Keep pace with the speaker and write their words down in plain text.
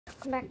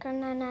welcome back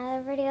on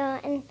another video,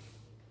 and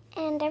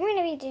I'm going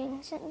to be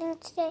doing something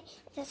today.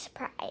 It's a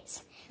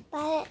surprise,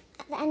 but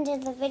at the end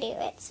of the video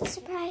it's a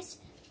surprise,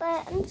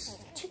 but I'm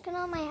just checking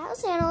on my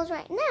house animals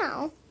right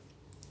now,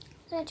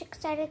 so I'm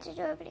excited to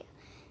do a video.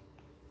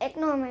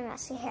 Ignore my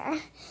messy hair,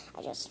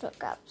 I just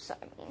woke up, so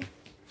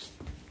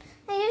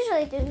I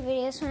usually do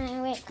videos when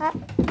I wake up,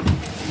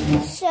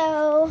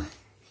 so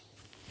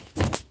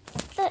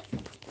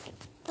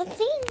the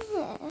thing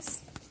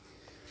is,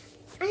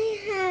 I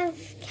have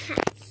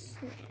cats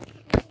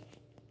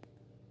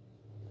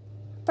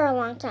for a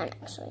long time,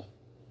 actually.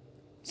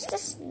 It's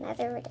just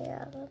another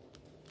video.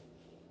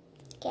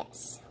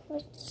 Guess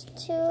which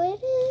two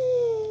it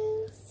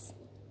is.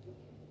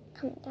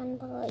 Comment down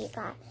below. You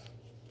got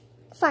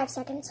 5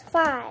 seconds.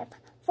 5,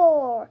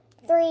 4,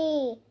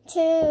 3,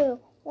 2,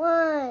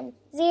 1,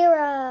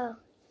 0.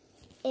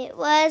 It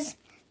was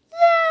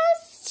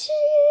those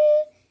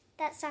two.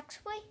 That Socks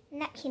Boy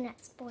and that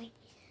Peanuts Boy.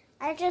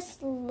 I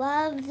just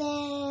love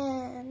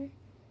them.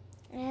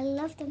 And I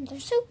love them. They're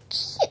so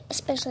cute.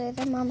 Especially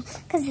their mama.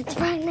 Because it's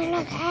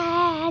pregnant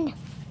again.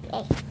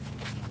 Yay.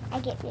 I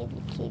get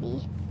baby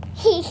kitty.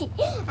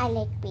 I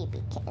like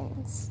baby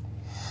kittens.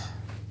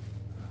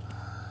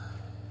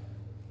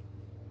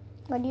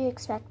 What do you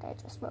expect? I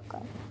just woke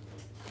up.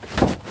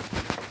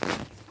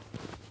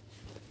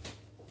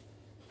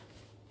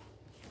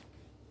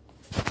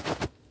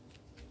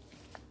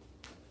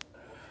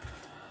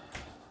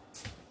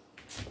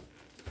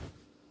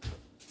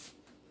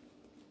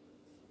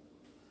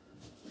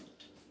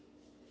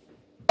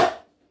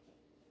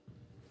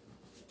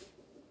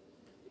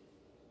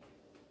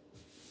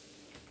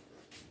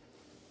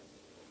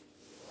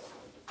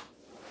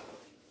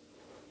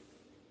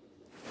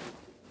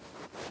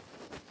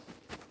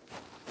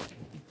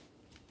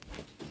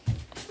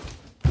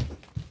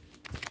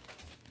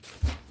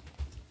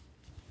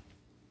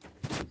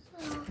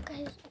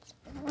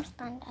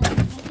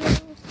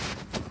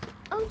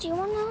 Oh, do you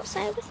want to go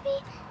outside with me?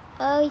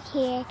 Oh,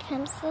 here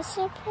comes the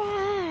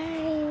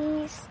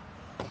surprise.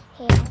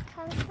 Here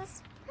comes the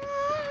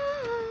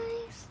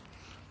surprise.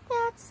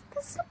 That's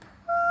the surprise.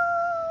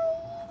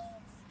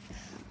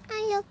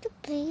 I love the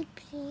baby.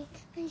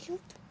 I love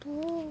the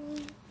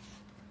boy.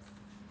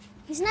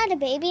 He's not a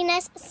baby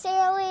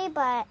necessarily,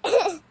 but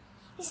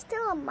he's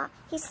still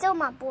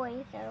my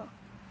boy though.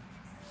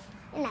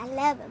 And I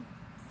love him.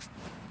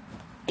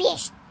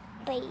 Bish,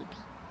 baby.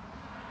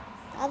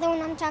 The other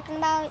one I'm talking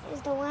about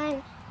is the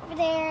one over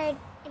there.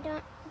 I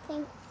don't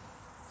think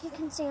you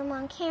can see him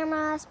on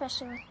camera,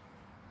 especially with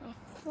my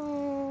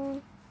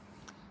phone.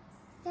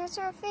 There's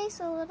her face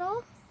a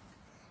little.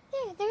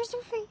 There's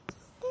her face.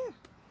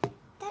 There.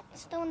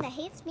 That's the one that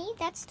hates me.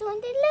 That's the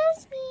one that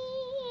loves me.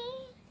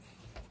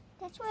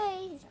 That's why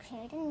he's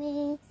creating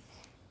me.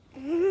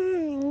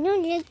 You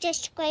like the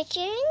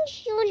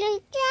scratchings? You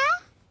like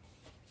that?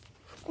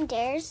 And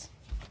there's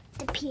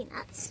the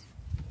Peanuts.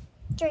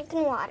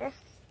 Drinking water.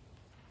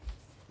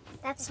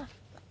 That's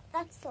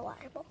the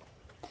water bowl.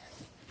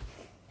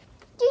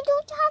 You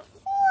don't have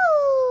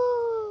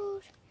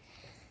food.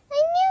 I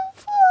need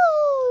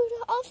food.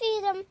 I'll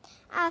feed them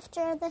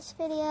after this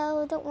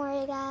video. Don't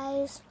worry,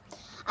 guys.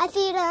 I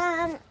feed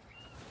them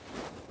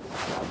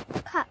a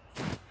cup.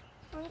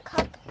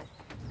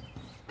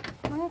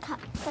 One cup.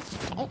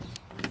 That's okay.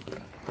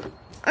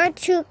 Or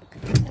 2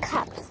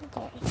 cups.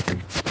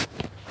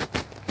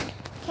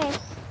 Okay.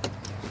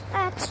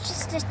 That's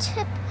just a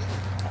tip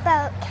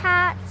about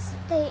cats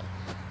that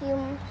you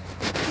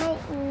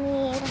might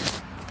need.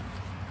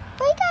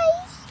 Bye,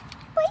 guys.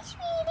 Bye,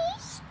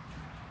 sweeties.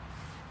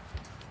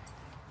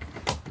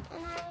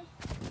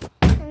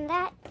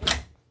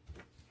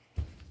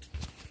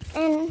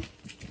 And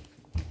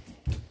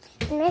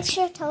make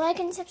sure to like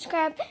and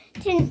subscribe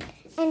and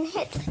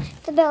hit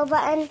the bell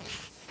button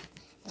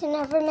to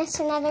never miss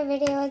another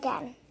video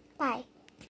again. Bye.